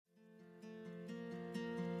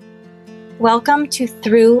Welcome to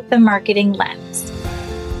Through the Marketing Lens,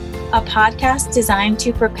 a podcast designed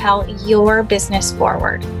to propel your business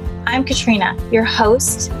forward. I'm Katrina, your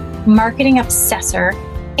host, marketing obsessor,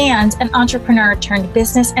 and an entrepreneur turned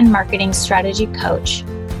business and marketing strategy coach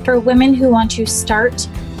for women who want to start,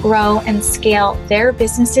 grow, and scale their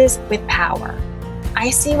businesses with power. I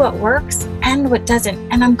see what works and what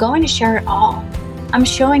doesn't, and I'm going to share it all. I'm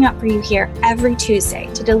showing up for you here every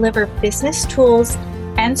Tuesday to deliver business tools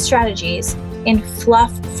and strategies in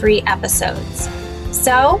fluff-free episodes.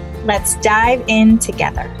 So let's dive in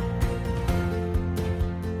together.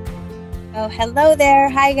 Oh, hello there.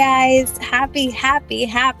 Hi, guys. Happy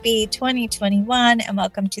 2021, and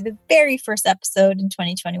welcome to the very first episode in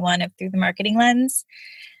 2021 of Through the Marketing Lens.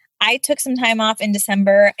 I took some time off in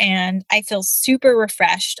December and I feel super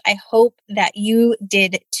refreshed. I hope that you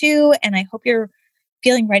did too, and I hope you're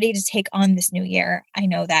feeling ready to take on this new year. I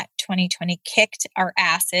know that 2020 kicked our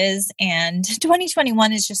asses and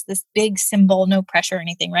 2021 is just this big symbol, no pressure or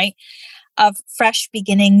anything, right? Of fresh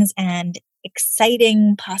beginnings and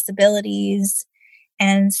exciting possibilities.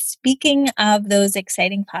 And speaking of those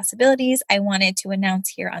exciting possibilities, I wanted to announce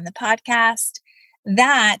here on the podcast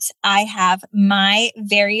that I have my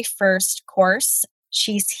very first course.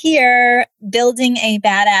 She's here, building a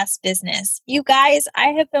badass business. You guys,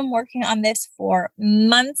 I have been working on this for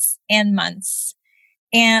months and months,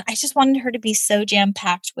 and I just wanted her to be so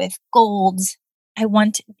jam-packed with gold. I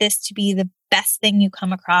want this to be the best thing you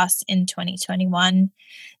come across in 2021.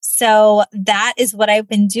 So that is what I've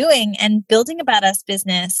been doing and building a badass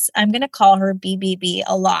business. I'm going to call her BBB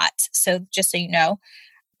a lot. So just so you know,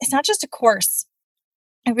 it's not just a course.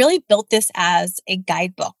 I really built this as a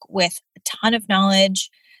guidebook with a ton of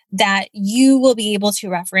knowledge that you will be able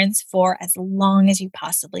to reference for as long as you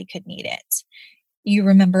possibly could need it. You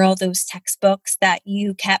remember all those textbooks that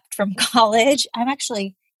you kept from college? I'm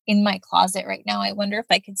actually in my closet right now. I wonder if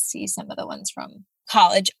I could see some of the ones from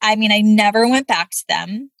college. I mean, I never went back to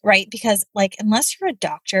them, right? Because unless you're a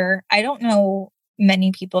doctor, I don't know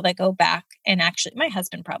many people that go back and actually, my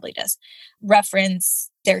husband probably does,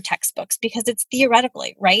 reference their textbooks because it's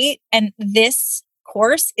theoretically, right? And this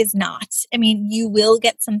course is not. I mean, you will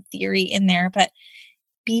get some theory in there, but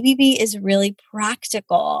BBB is really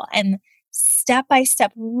practical and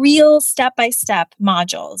step-by-step, real step-by-step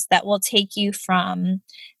modules that will take you from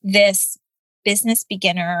this business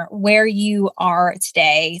beginner where you are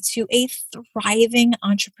today to a thriving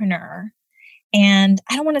entrepreneur. And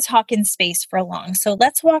I don't want to talk in space for long. So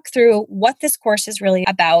let's walk through what this course is really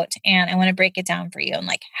about. And I want to break it down for you and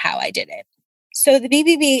how I did it. So the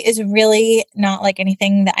BBB is really not like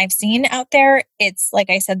anything that I've seen out there. It's, like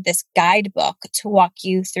I said, this guidebook to walk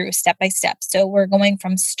you through step by step. So we're going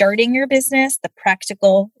from starting your business, the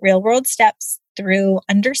practical real world steps, through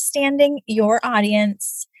understanding your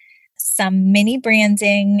audience, some mini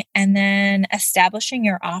branding, and then establishing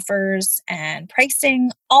your offers and pricing,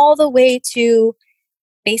 all the way to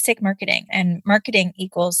basic marketing. And marketing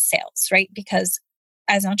equals sales, right? Because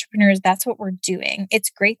as entrepreneurs, that's what we're doing. It's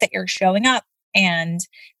great that you're showing up and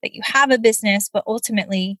that you have a business, but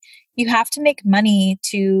ultimately you have to make money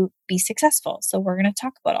to be successful. So we're going to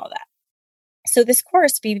talk about all that. So this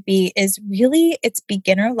course, BBB, is really, it's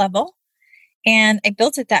beginner level. And I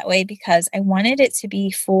built it that way because I wanted it to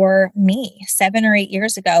be for me 7 or 8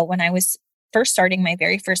 years ago when I was first starting my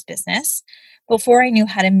very first business. Before I knew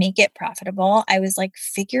how to make it profitable, I was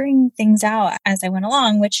figuring things out as I went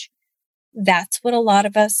along, which that's what a lot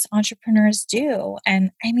of us entrepreneurs do.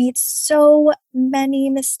 And I made so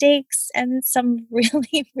many mistakes and some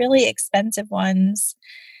really, really expensive ones.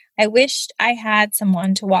 I wished I had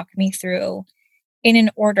someone to walk me through in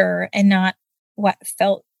an order and not what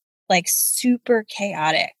felt super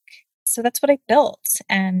chaotic. So that's what I built.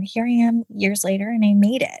 And here I am years later and I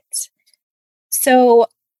made it. So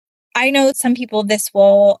I know some people, this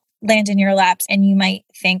will land in your laps and you might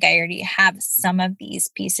think I already have some of these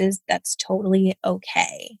pieces. That's totally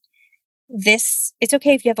okay. It's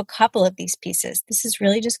okay if you have a couple of these pieces. This is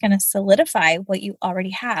really just going to solidify what you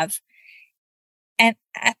already have. And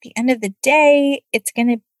at the end of the day, it's going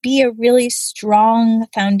to be a really strong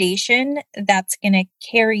foundation that's going to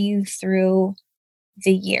carry you through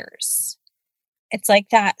the years. It's like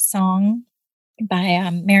that song by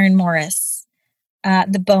Maren Morris,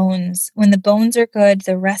 The Bones. When the bones are good,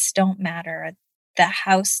 the rest don't matter. The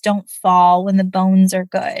house don't fall when the bones are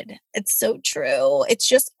good. It's so true. It's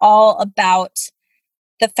just all about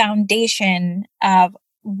the foundation of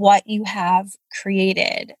what you have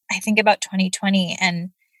created. I think about 2020 and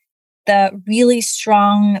the really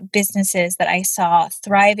strong businesses that I saw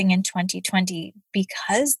thriving in 2020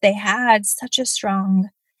 because they had such a strong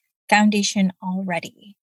foundation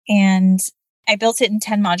already. And I built it in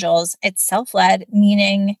 10 modules. It's self-led,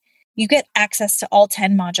 meaning you get access to all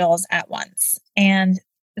 10 modules at once. And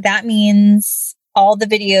that means all the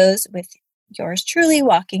videos with yours truly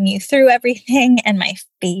walking you through everything. And my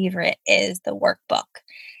favorite is the workbook.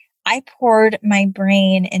 I poured my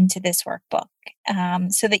brain into this workbook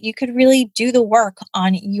so that you could really do the work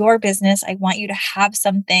on your business. I want you to have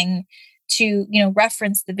something to,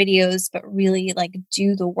 reference the videos, but really like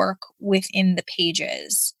do the work within the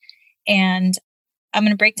pages. And I'm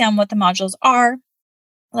going to break down what the modules are.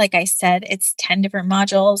 Like I said, it's 10 different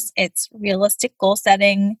modules. It's realistic goal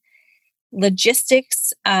setting,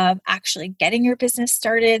 logistics of actually getting your business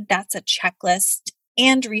started. That's a checklist,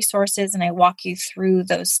 and resources. And I walk you through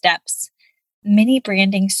those steps. Mini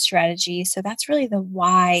branding strategy. So that's really the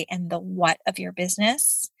why and the what of your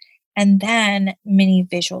business. And then mini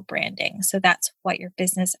visual branding. So that's what your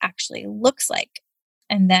business actually looks like.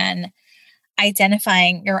 And then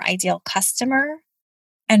identifying your ideal customer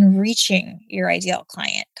and reaching your ideal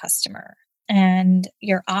client customer and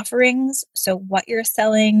your offerings. So what you're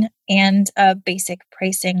selling and a basic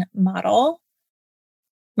pricing model.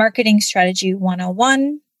 Marketing strategy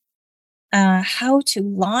 101, how to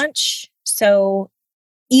launch. So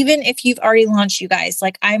even if you've already launched, you guys,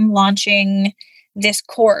 like I'm launching this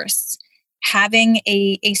course, having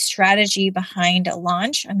a strategy behind a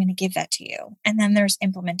launch, I'm going to give that to you. And then there's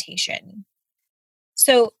implementation.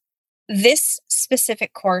 So this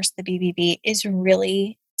specific course, the BBB, is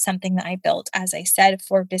really something that I built, as I said,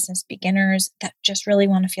 for business beginners that just really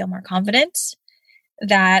want to feel more confident,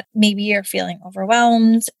 that maybe you're feeling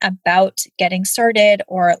overwhelmed about getting started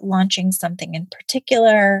or launching something in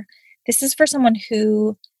particular. This is for someone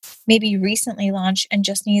who maybe recently launched and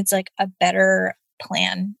just needs like a better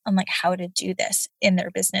plan on like how to do this in their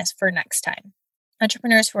business for next time.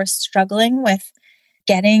 Entrepreneurs who are struggling with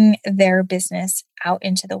getting their business out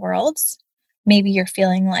into the world. Maybe you're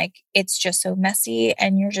feeling like it's just so messy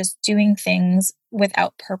and you're just doing things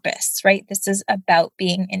without purpose, right? This is about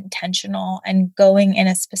being intentional and going in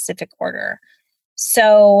a specific order.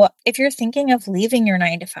 So if you're thinking of leaving your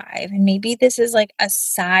 9-to-5 and maybe this is like a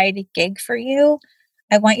side gig for you,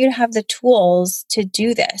 I want you to have the tools to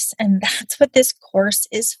do this. And that's what this course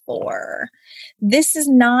is for. This is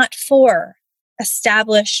not for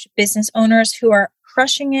established business owners who are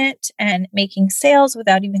crushing it and making sales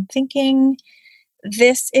without even thinking.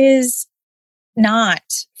 This is not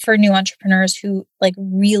for new entrepreneurs who like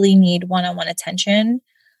really need one-on-one attention.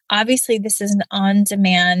 Obviously, this is an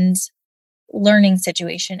on-demand learning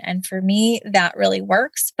situation. And for me, that really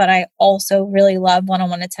works. But I also really love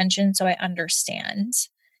one-on-one attention. So I understand.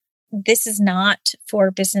 This is not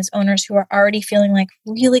for business owners who are already feeling like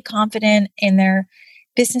really confident in their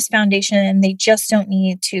business foundation and they just don't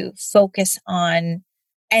need to focus on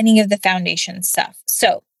any of the foundation stuff.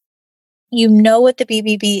 So you know what the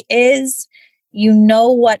BBB is, you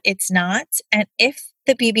know what it's not. And if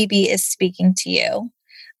the BBB is speaking to you,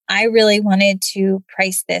 I really wanted to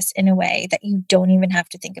price this in a way that you don't even have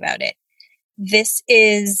to think about it. This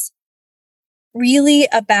is really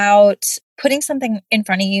about putting something in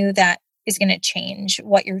front of you that is going to change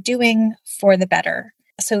what you're doing for the better.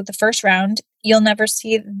 So the first round, you'll never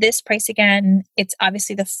see this price again. It's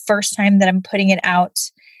obviously the first time that I'm putting it out.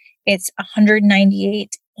 It's $198.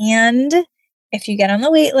 And if you get on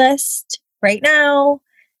the wait list right now,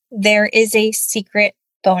 there is a secret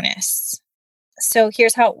bonus. So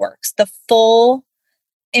here's how it works. The full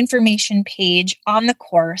information page on the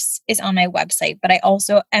course is on my website, but I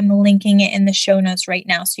also am linking it in the show notes right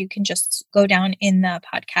now. So you can just go down in the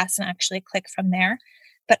podcast and actually click from there.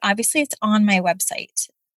 But obviously it's on my website.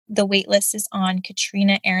 The waitlist is on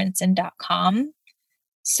KatrinaAaronson.com.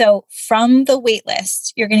 So from the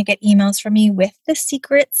waitlist, you're going to get emails from me with the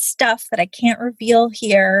secret stuff that I can't reveal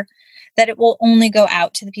here, that it will only go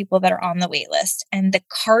out to the people that are on the waitlist. And the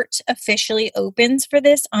cart officially opens for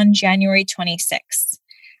this on January 26th.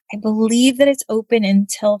 I believe that it's open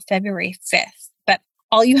until February 5th, but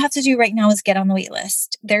all you have to do right now is get on the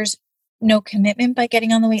waitlist. There's no commitment by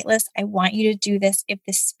getting on the waitlist. I want you to do this if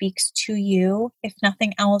this speaks to you, if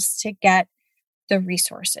nothing else, to get the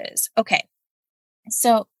resources. Okay.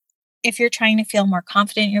 So if you're trying to feel more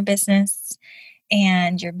confident in your business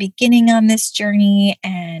and you're beginning on this journey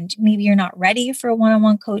and maybe you're not ready for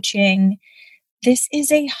one-on-one coaching, this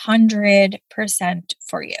is 100%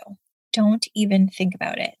 for you. Don't even think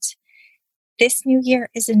about it. This new year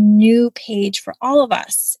is a new page for all of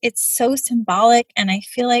us. It's so symbolic, and I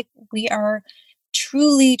feel like we are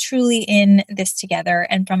truly, truly in this together.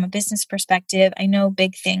 And from a business perspective, I know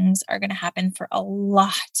big things are going to happen for a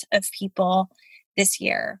lot of people this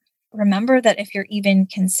year. remember that if you're even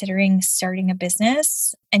considering starting a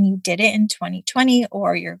business and you did it in 2020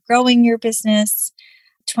 or you're growing your business,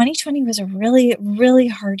 2020 was a really, really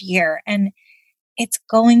hard year and it's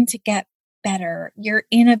going to get better. You're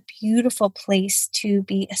in a beautiful place to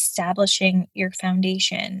be establishing your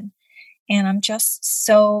foundation. And I'm just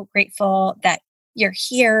so grateful that you're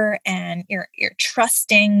here and you're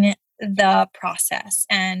trusting the process.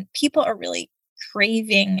 And people are really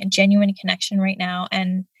craving a genuine connection right now,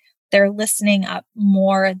 and they're listening up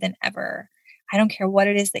more than ever. I don't care what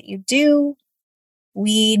it is that you do.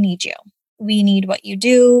 We need you. We need what you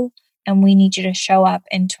do, and we need you to show up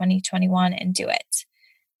in 2021 and do it.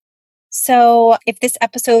 So if this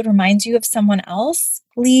episode reminds you of someone else,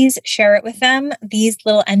 please share it with them. These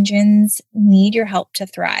little engines need your help to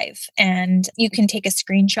thrive. And you can take a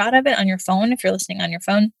screenshot of it on your phone if you're listening on your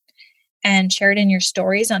phone and share it in your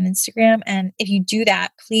stories on Instagram. And if you do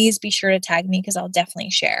that, please be sure to tag me because I'll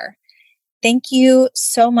definitely share. Thank you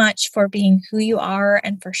so much for being who you are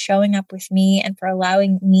and for showing up with me and for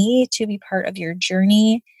allowing me to be part of your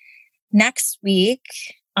journey. Next week,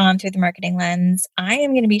 on Through the Marketing Lens, I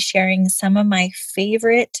am going to be sharing some of my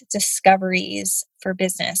favorite discoveries for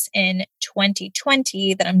business in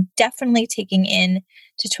 2020 that I'm definitely taking in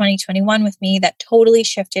to 2021 with me that totally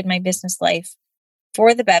shifted my business life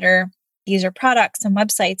for the better. These are products and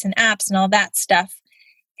websites and apps and all that stuff.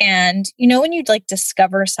 And when you'd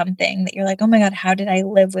discover something that you're like, oh my God, how did I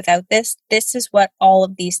live without this? This is what all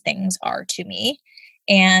of these things are to me.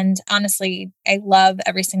 And honestly, I love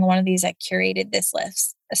every single one of these. I curated this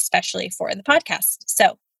list, especially for the podcast.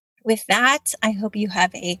 So with that, I hope you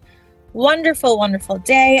have a wonderful, wonderful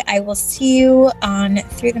day. I will see you on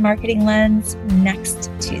Through the Marketing Lens next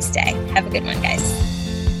Tuesday. Have a good one, guys.